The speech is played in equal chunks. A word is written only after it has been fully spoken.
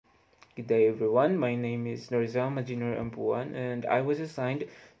Good day, everyone. My name is NORZAM, AMPUAN, and I was assigned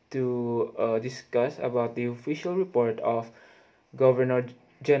to discuss about the official report of Governor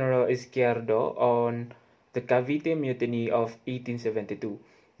General Izquierdo on the Cavite Mutiny of 1872.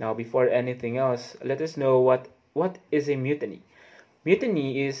 Now, before anything else, let us know what is a mutiny.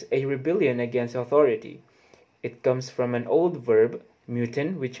 Mutiny is a rebellion against authority. It comes from an old verb,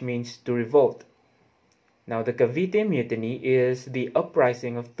 mutin, which means to revolt. Now, the Cavite Mutiny is the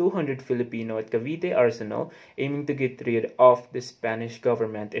uprising of 200 Filipino at Cavite Arsenal aiming to get rid of the Spanish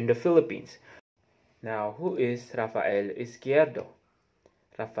government in the Philippines. Now, who is Rafael Izquierdo?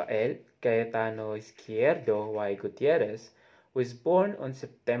 Rafael Cayetano Izquierdo y Gutierrez was born on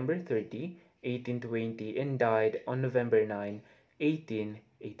September 30, 1820 and died on November 9,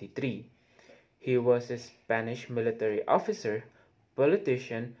 1883. He was a Spanish military officer,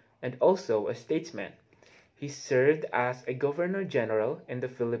 politician, and also a statesman. He served as a Governor-General in the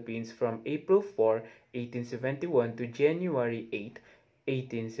Philippines from April 4, 1871 to January 8,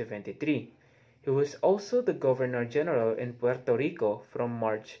 1873. He was also the Governor-General in Puerto Rico from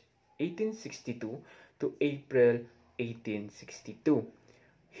March 1862 to April 1862.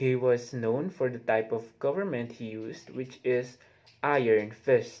 He was known for the type of government he used, which is iron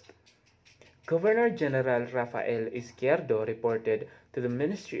fist. Governor-General Rafael Izquierdo reported to the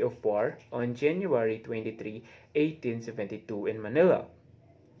Ministry of War on January 23, 1872 in Manila.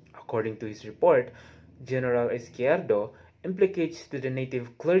 According to his report, General Izquierdo implicates to the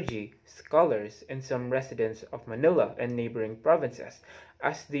native clergy, scholars, and some residents of Manila and neighboring provinces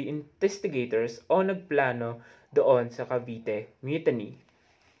as the instigators o nagplano doon sa Cavite Mutiny.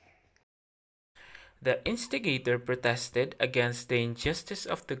 The instigator protested against the injustice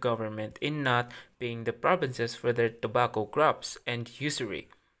of the government in not paying the provinces for their tobacco crops and usury.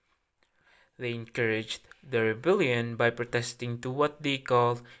 They encouraged the rebellion by protesting to what they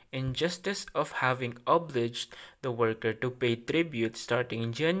called injustice of having obliged the worker to pay tribute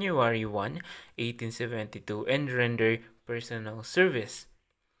starting January 1, 1872 and render personal service.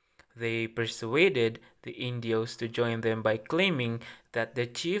 They persuaded the Indios to join them by claiming that the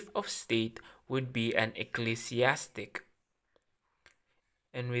chief of state would be an ecclesiastic.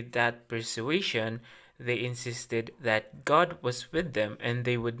 And with that persuasion, they insisted that God was with them and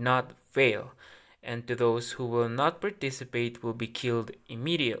they would not fail, and to those who will not participate will be killed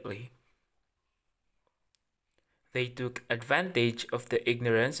immediately. They took advantage of the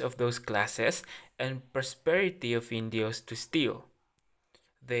ignorance of those classes and prosperity of Indios to steal.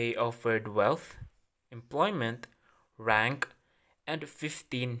 They offered wealth, employment, rank, and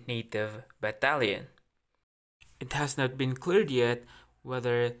 15 native battalion. It has not been cleared yet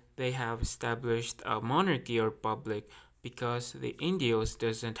whether they have established a monarchy or republic because the Indios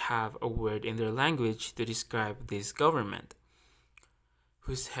doesn't have a word in their language to describe this government,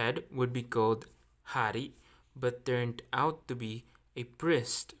 whose head would be called Hari but turned out to be a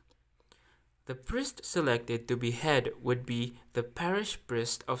priest. The priest selected to be head would be the parish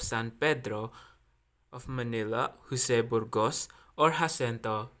priest of San Pedro of Manila, Jose Burgos, or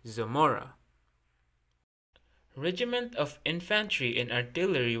Jacinto Zamora. Regiment of infantry and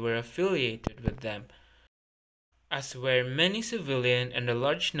artillery were affiliated with them, as were many civilian and a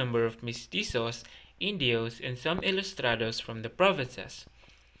large number of mestizos, Indios, and some ilustrados from the provinces.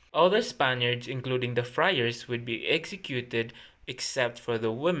 All the Spaniards, including the friars, would be executed except for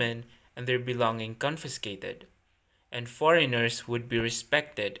the women and their belongings confiscated, and foreigners would be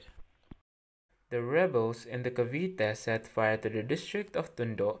respected. The rebels in the Cavite set fire to the district of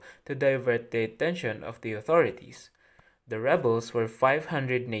Tondo to divert the attention of the authorities. The rebels were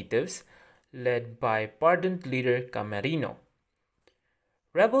 500 natives, led by pardoned leader Camerino.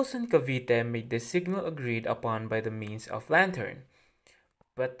 Rebels in Cavite made the signal agreed upon by the means of lantern,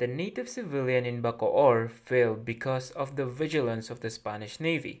 but the native civilian in Bacoor failed because of the vigilance of the Spanish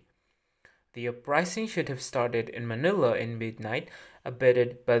Navy. The uprising should have started in Manila in midnight,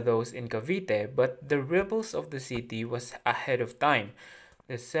 abetted by those in Cavite, but the rebels of the city was ahead of time.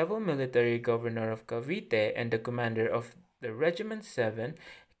 The civil military governor of Cavite and the commander of the Regiment 7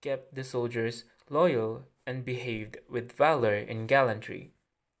 kept the soldiers loyal and behaved with valor and gallantry.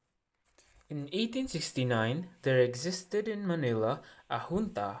 In 1869, there existed in Manila a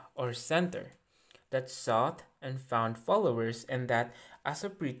junta or center that sought and found followers, and that as a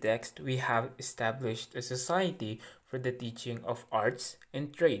pretext we have established a society for the teaching of arts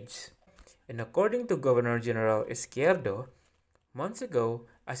and trades. And according to Governor General Izquierdo, months ago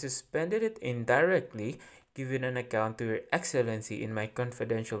I suspended it indirectly, giving an account to Your Excellency in my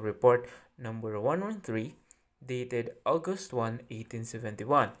confidential report number 113, dated August 1,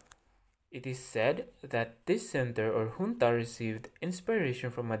 1871. It is said that this center or junta received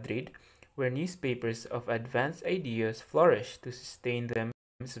inspiration from Madrid, where newspapers of advanced ideas flourished to sustain them.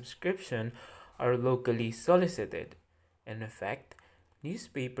 Subscription are locally solicited. In effect,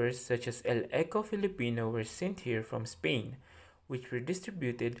 newspapers such as El Eco Filipino were sent here from Spain, which were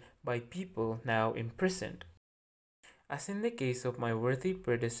distributed by people now imprisoned. As in the case of my worthy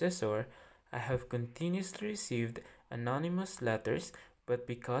predecessor, I have continuously received anonymous letters, but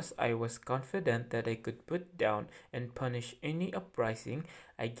because I was confident that I could put down and punish any uprising,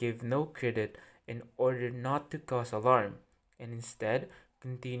 I gave no credit in order not to cause alarm, and instead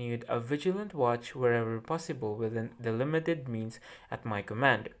continued a vigilant watch wherever possible within the limited means at my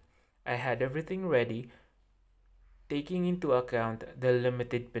command. I had everything ready, taking into account the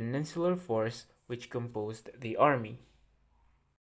limited peninsular force which composed the army.